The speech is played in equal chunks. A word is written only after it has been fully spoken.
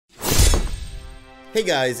Hey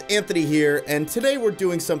guys, Anthony here, and today we're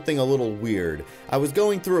doing something a little weird. I was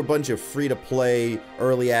going through a bunch of free-to-play,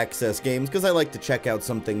 early access games because I like to check out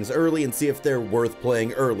some things early and see if they're worth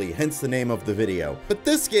playing early, hence the name of the video. But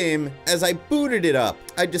this game, as I booted it up,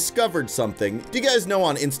 I discovered something. Do you guys know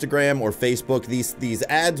on Instagram or Facebook, these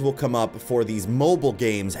ads will come up for these mobile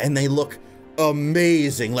games, and they look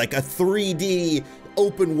amazing, like a 3D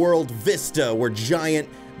open world vista where giant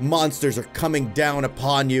monsters are coming down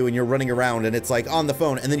upon you and you're running around and it's like on the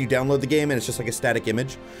phone, and then you download the game and it's just like a static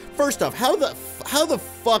image. First off, how the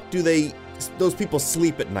fuck do those people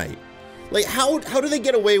sleep at night? Like how do they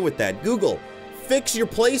get away with that? Google, fix your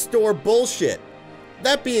Play Store bullshit.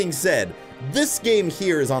 That being said, this game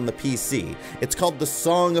here is on the PC. It's called The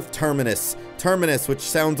Song of Terminus. Terminus, which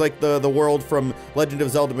sounds like the world from Legend of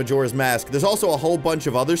Zelda Majora's Mask. There's also a whole bunch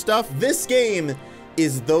of other stuff. This game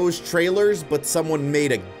is those trailers, but someone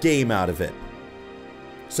made a game out of it.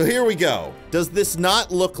 So here we go. Does this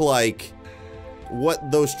not look like what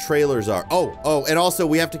those trailers are? Oh, and also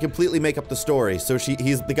we have to completely make up the story. So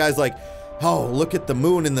the guy's like, oh, look at the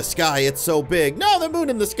moon in the sky, it's so big. No, the moon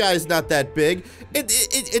in the sky is not that big.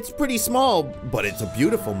 It's pretty small, but it's a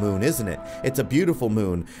beautiful moon, isn't it? It's a beautiful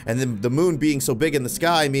moon. And then the moon being so big in the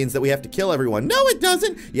sky means that we have to kill everyone. No, it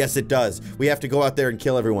doesn't. Yes, it does. We have to go out there and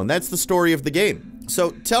kill everyone. That's the story of the game.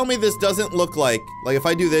 So tell me this doesn't look like if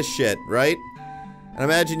I do this shit, right? And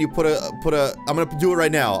imagine you I'm gonna do it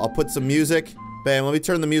right now. I'll put some music. Bam, let me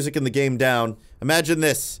turn the music in the game down. Imagine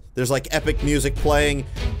this. There's like epic music playing.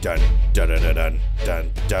 Dun, dun, dun, dun, dun, dun,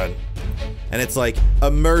 dun. And it's like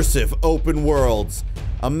immersive open worlds.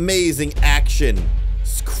 Amazing action.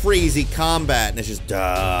 Crazy combat. And it's just,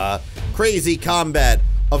 crazy combat.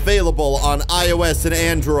 Available on iOS and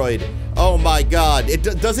Android. Oh my god.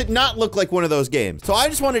 Does it not look like one of those games? So I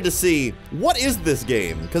just wanted to see, what is this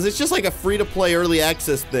game? Because it's just like a free-to-play early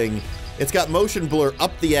access thing. It's got motion blur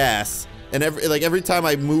up the ass. And every time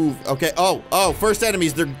I move, okay, oh, first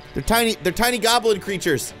enemies, they're tiny goblin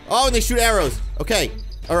creatures. Oh, and they shoot arrows. Okay,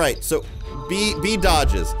 all right, so B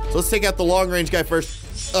dodges. So let's take out the long range guy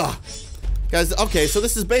first. Ugh. Guys, okay, so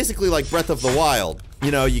this is basically like Breath of the Wild.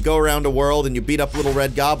 You know, you go around a world and you beat up little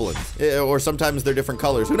red goblins. Or sometimes they're different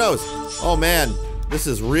colors, who knows? Oh man, this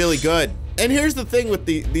is really good. And here's the thing with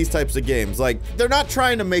these types of games, like, they're not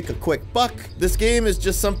trying to make a quick buck. This game is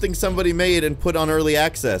just something somebody made and put on early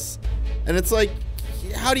access. And it's like,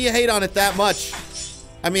 how do you hate on it that much?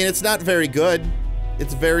 I mean, it's not very good.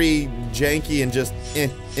 It's very janky and just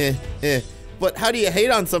But how do you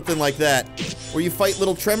hate on something like that, where you fight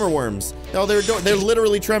little tremor worms? No, they're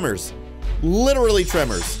literally tremors. Literally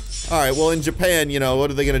tremors. All right, well, in Japan, you know,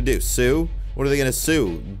 what are they gonna do? Sue? What are they gonna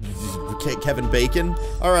sue? Kevin Bacon?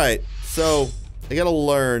 All right, so I gotta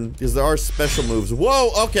learn, because there are special moves.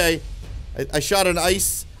 Whoa, okay. I shot an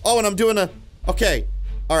ice. Oh, and I'm doing okay.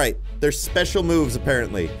 All right, there's special moves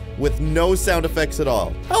apparently with no sound effects at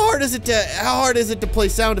all. How hard is it to play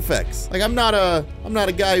sound effects? Like I'm not a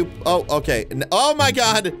guy who, oh, okay. Oh my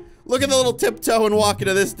god. Look at the little tiptoe and walk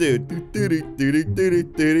into this dude. You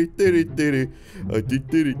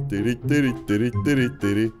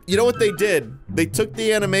know what they did? They took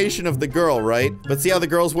the animation of the girl, right? But see how the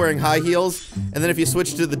girl's wearing high heels? And then if you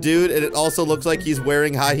switch to the dude, and it also looks like he's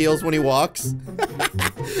wearing high heels when he walks.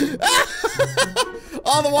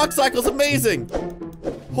 Oh, the walk cycle's amazing!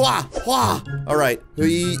 Hua! Hua! Alright,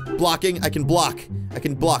 blocking, I can block.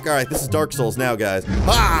 Alright, this is Dark Souls now, guys.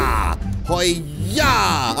 Ha!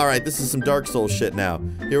 Hoi-ya! Alright, this is some Dark Souls shit now.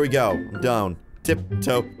 Here we go. I'm down.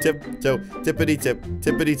 Tiptoe, tiptoe, tippity-tip,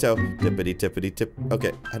 tippity-toe, tippity-tippity-tip.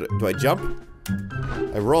 Okay, do I jump?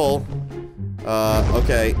 I roll.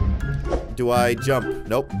 Okay. Do I jump?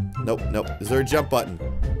 Nope. Nope, nope. Is there a jump button?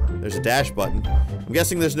 There's a dash button. I'm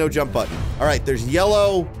guessing there's no jump button. All right, there's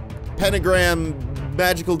yellow pentagram,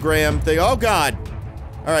 magical gram thing. Oh god.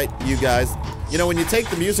 All right, you guys. You know, when you take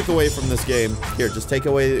the music away from this game, here, just take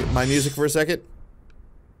away my music for a second.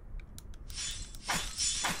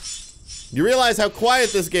 You realize how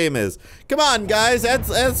quiet this game is. Come on, guys, add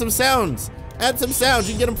some sounds. Add some sounds.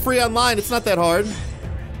 You can get them free online. It's not that hard.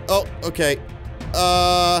 Oh, okay.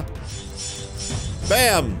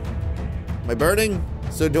 Bam. Am I burning?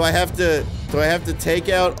 So do I have to take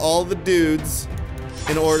out all the dudes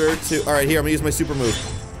in order to, all right, here, I'm gonna use my super move.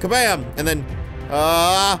 Kabam! And then,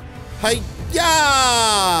 hi-ya!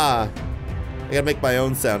 I gotta make my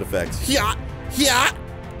own sound effects. Hya! Hya!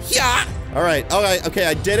 Hya! All right, okay,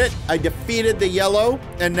 I did it. I defeated the yellow,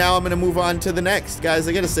 and now I'm gonna move on to the next. Guys,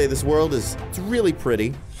 I gotta say, this world it's really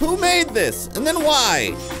pretty. Who made this? And then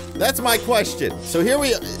why? That's my question. So here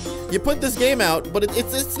you put this game out, but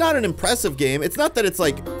it's not an impressive game. It's not that it's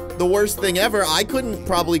like the worst thing ever. I couldn't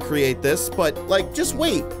probably create this, but like, just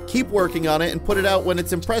wait. Keep working on it and put it out when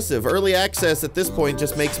it's impressive. Early access at this point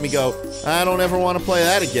just makes me go, I don't ever want to play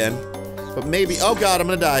that again. But maybe, oh god, I'm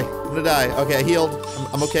gonna die. I'm gonna die. Okay, I healed.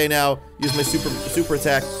 I'm okay now. Use my super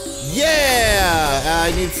attack. Yeah!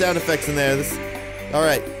 I need sound effects in there. All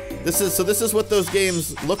right. This is what those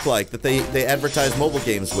games look like that they advertise mobile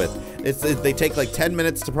games with. They take like 10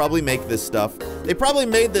 minutes to probably make this stuff. They probably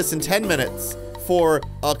made this in 10 minutes for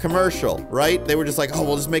a commercial, right? They were just like, oh,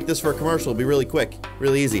 we'll just make this for a commercial. It'll be really quick,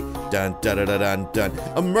 really easy. Dun, dun, dun, dun, dun, dun.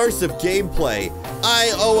 Immersive gameplay.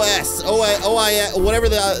 iOS, OIS, whatever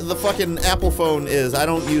the fucking Apple phone is. I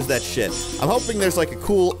don't use that shit. I'm hoping there's like a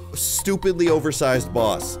cool, stupidly oversized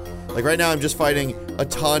boss. Like right now I'm just fighting a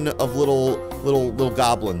ton of little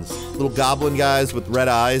goblins. Little goblin guys with red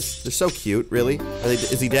eyes. They're so cute, really.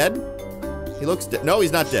 Is he dead? He looks dead. No,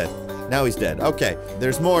 he's not dead. Now he's dead. Okay,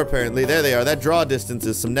 there's more apparently. There they are. That draw distance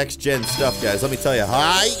is some next-gen stuff, guys. Let me tell you.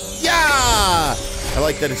 Hi-ya! I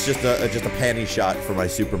like that it's just a panty shot for my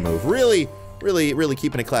super move. Really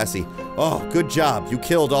keeping it classy. Oh, good job. You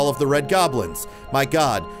killed all of the red goblins. My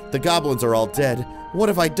god, the goblins are all dead. What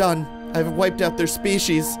have I done? I've wiped out their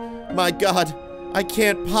species. My god, I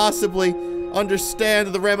can't possibly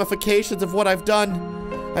understand the ramifications of what I've done.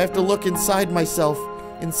 I have to look inside myself,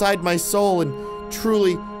 inside my soul, and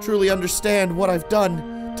truly understand what I've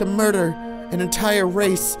done to murder an entire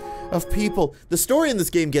race of people. The story in this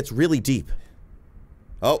game gets really deep.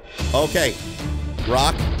 Oh, okay.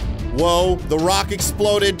 Rock. Whoa, the rock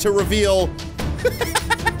exploded to reveal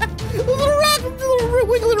little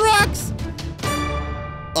wiggling rocks.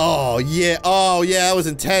 Oh yeah, that was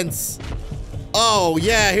intense. Oh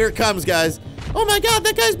yeah, here it comes, guys. Oh my god,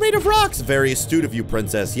 that guy's made of rocks. Very astute of you,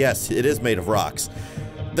 princess. Yes, it is made of rocks.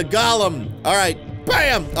 The golem. All right,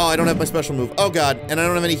 bam. Oh, I don't have my special move. Oh god, and I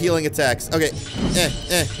don't have any healing attacks. Okay,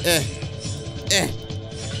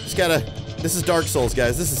 Just gotta, this is Dark Souls,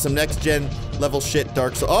 guys. This is some next-gen level shit,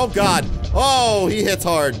 Dark Souls. Oh god, oh, he hits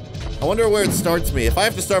hard. I wonder where it starts me. If I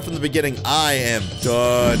have to start from the beginning, I am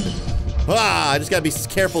done. Ah, I just gotta be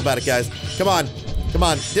careful about it, guys. Come on, come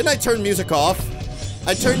on. Didn't I turn music off?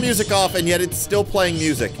 I turned music off, and yet it's still playing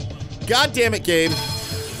music. God damn it, game.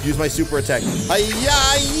 Use my super attack.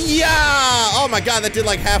 Hi-ya! Oh my god, that did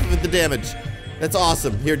like half of the damage. That's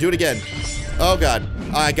awesome. Here, do it again. Oh god.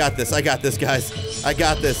 I got this, guys. I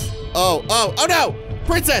got this. Oh no!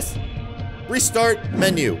 Princess! Restart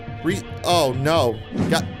menu. Oh no.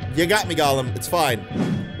 You got me, Gollum. It's fine.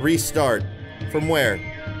 Restart. From where?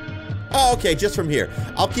 Oh, okay, just from here.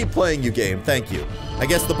 I'll keep playing you, game. Thank you. I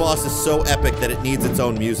guess the boss is so epic that it needs its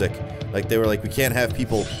own music. Like, they were like, we can't have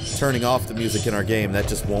people turning off the music in our game. That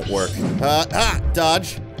just won't work.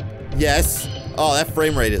 Dodge. Yes. Oh, that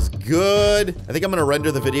frame rate is good. I think I'm gonna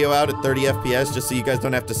render the video out at 30 FPS just so you guys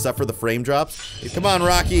don't have to suffer the frame drops. Come on,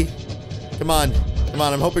 Rocky. Come on. Come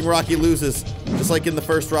on, I'm hoping Rocky loses. Just like in the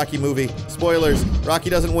first Rocky movie. Spoilers, Rocky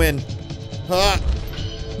doesn't win.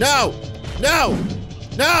 No! No!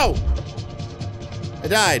 No! I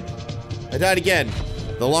died. I died again.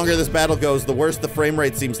 The longer this battle goes, the worse the frame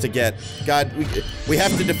rate seems to get. God, we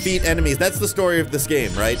have to defeat enemies. That's the story of this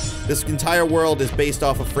game, right? This entire world is based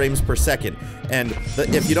off of frames per second. And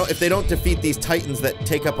if they don't defeat these titans that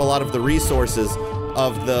take up a lot of the resources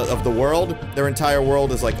of the world, their entire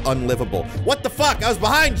world is like unlivable. What the fuck? I was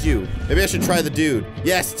behind you. Maybe I should try the dude.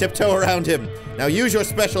 Yes, tiptoe around him. Now use your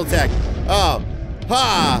special attack. Oh,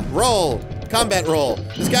 ha, roll. Combat roll.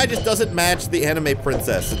 This guy just doesn't match the anime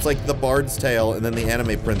princess. It's like the Bard's Tale and then the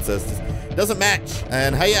anime princess. It doesn't match.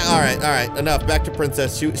 And hiya, all right, enough. Back to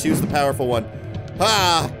princess. She was the powerful one.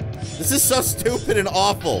 This is so stupid and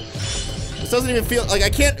awful. This doesn't even feel like I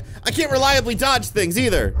can't reliably dodge things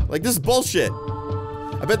either. Like, this is bullshit.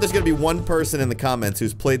 I bet there's gonna be one person in the comments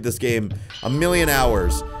who's played this game a million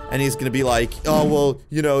hours and he's gonna be like, oh, well,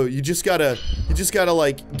 you know, you just gotta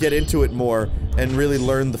like get into it more and really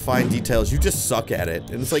learn the fine details. You just suck at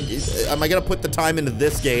it. And it's like, am I gonna put the time into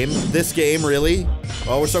this game? This game, really?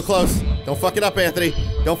 Oh, we're so close. Don't fuck it up, Anthony.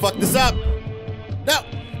 Don't fuck this up. No,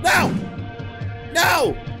 no,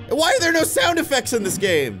 no! Why are there no sound effects in this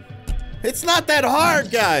game? It's not that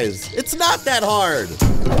hard, guys. It's not that hard.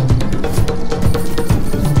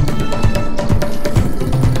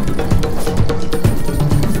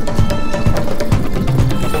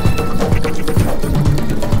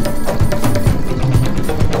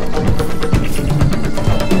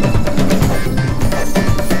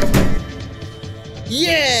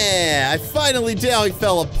 finally did. Oh, he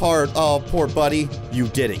fell apart. Oh, poor buddy. You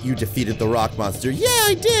did it. You defeated the rock monster. Yeah,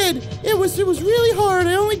 I did. It was really hard.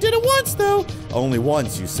 I only did it once, though. Only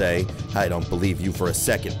once, you say? I don't believe you for a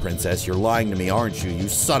second, princess. You're lying to me, aren't you, you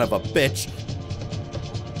son of a bitch?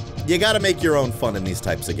 You gotta make your own fun in these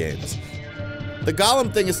types of games. The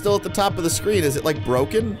golem thing is still at the top of the screen. Is it, like,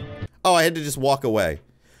 broken? Oh, I had to just walk away.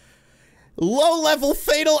 Low-level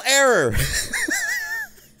fatal error.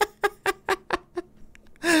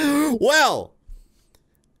 Well,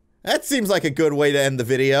 that seems like a good way to end the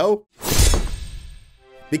video.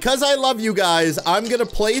 Because I love you guys, I'm gonna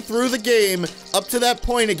play through the game up to that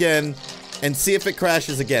point again and see if it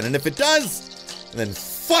crashes again. And if it does, then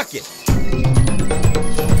fuck it.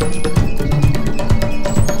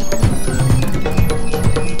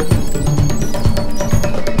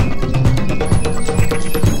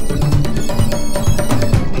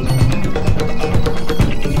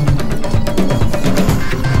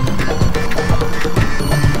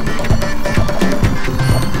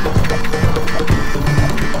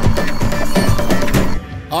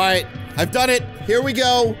 I've done it. Here we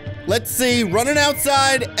go. Let's see. Running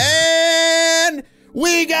outside, and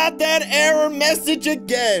we got that error message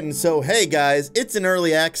again. So, hey guys, it's an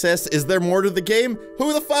early access. Is there more to the game?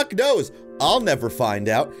 Who the fuck knows? I'll never find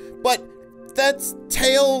out. But that's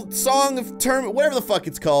Tale Song of Terminus, whatever the fuck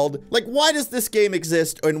it's called. Like, why does this game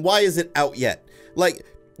exist, and why is it out yet? Like,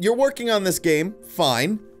 you're working on this game,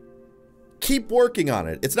 fine. Keep working on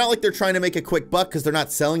it. It's not like they're trying to make a quick buck because they're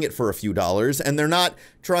not selling it for a few dollars, and they're not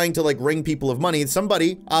trying to, like, wring people of money.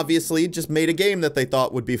 Somebody, obviously, just made a game that they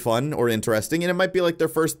thought would be fun or interesting, and it might be, like, their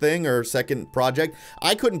first thing or second project.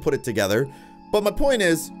 I couldn't put it together, but my point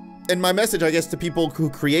is, and my message, I guess, to people who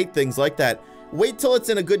create things like that, wait till it's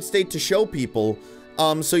in a good state to show people,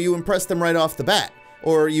 so you impress them right off the bat,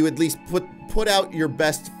 or you at least put out your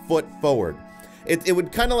best foot forward. It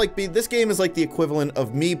would kind of like be, this game is like the equivalent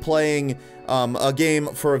of me playing a game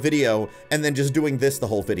for a video and then just doing this the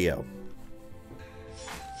whole video.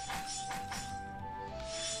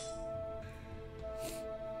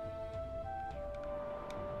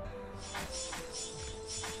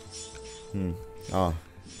 Oh.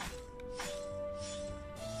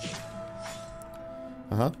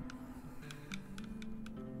 Uh-huh.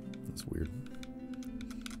 That's weird.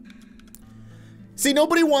 See,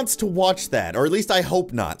 nobody wants to watch that, or at least I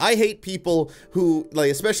hope not. I hate people who,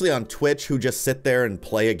 like, especially on Twitch, who just sit there and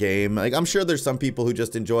play a game. Like, I'm sure there's some people who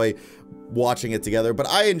just enjoy watching it together, but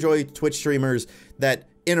I enjoy Twitch streamers that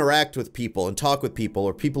interact with people and talk with people,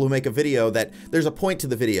 or people who make a video that there's a point to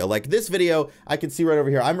the video. Like this video, I can see right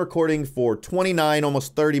over here, I'm recording for 29,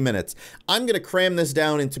 almost 30 minutes. I'm gonna cram this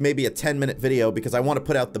down into maybe a 10-minute video because I want to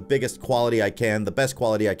put out the biggest quality I can, the best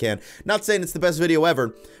quality I can. Not saying it's the best video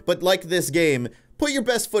ever, but like this game, put your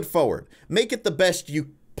best foot forward. Make it the best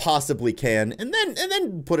you possibly can, and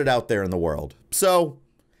then put it out there in the world. So,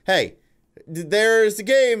 hey, there's the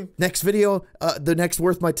game. Next video, the next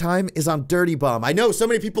worth my time is on Dirty Bomb. I know so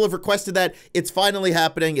many people have requested that. It's finally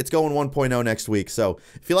happening. It's going 1.0 next week. So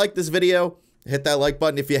if you like this video, hit that like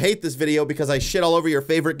button. If you hate this video because I shit all over your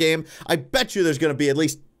favorite game, I bet you there's going to be at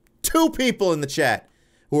least 2 people in the chat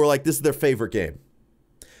who are like, this is their favorite game.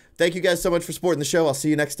 Thank you guys so much for supporting the show. I'll see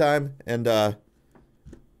you next time. And,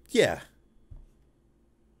 yeah.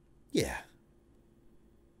 Yeah.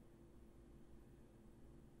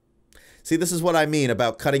 See, this is what I mean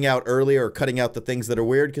about cutting out early or cutting out the things that are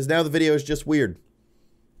weird, because now the video is just weird.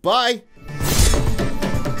 Bye!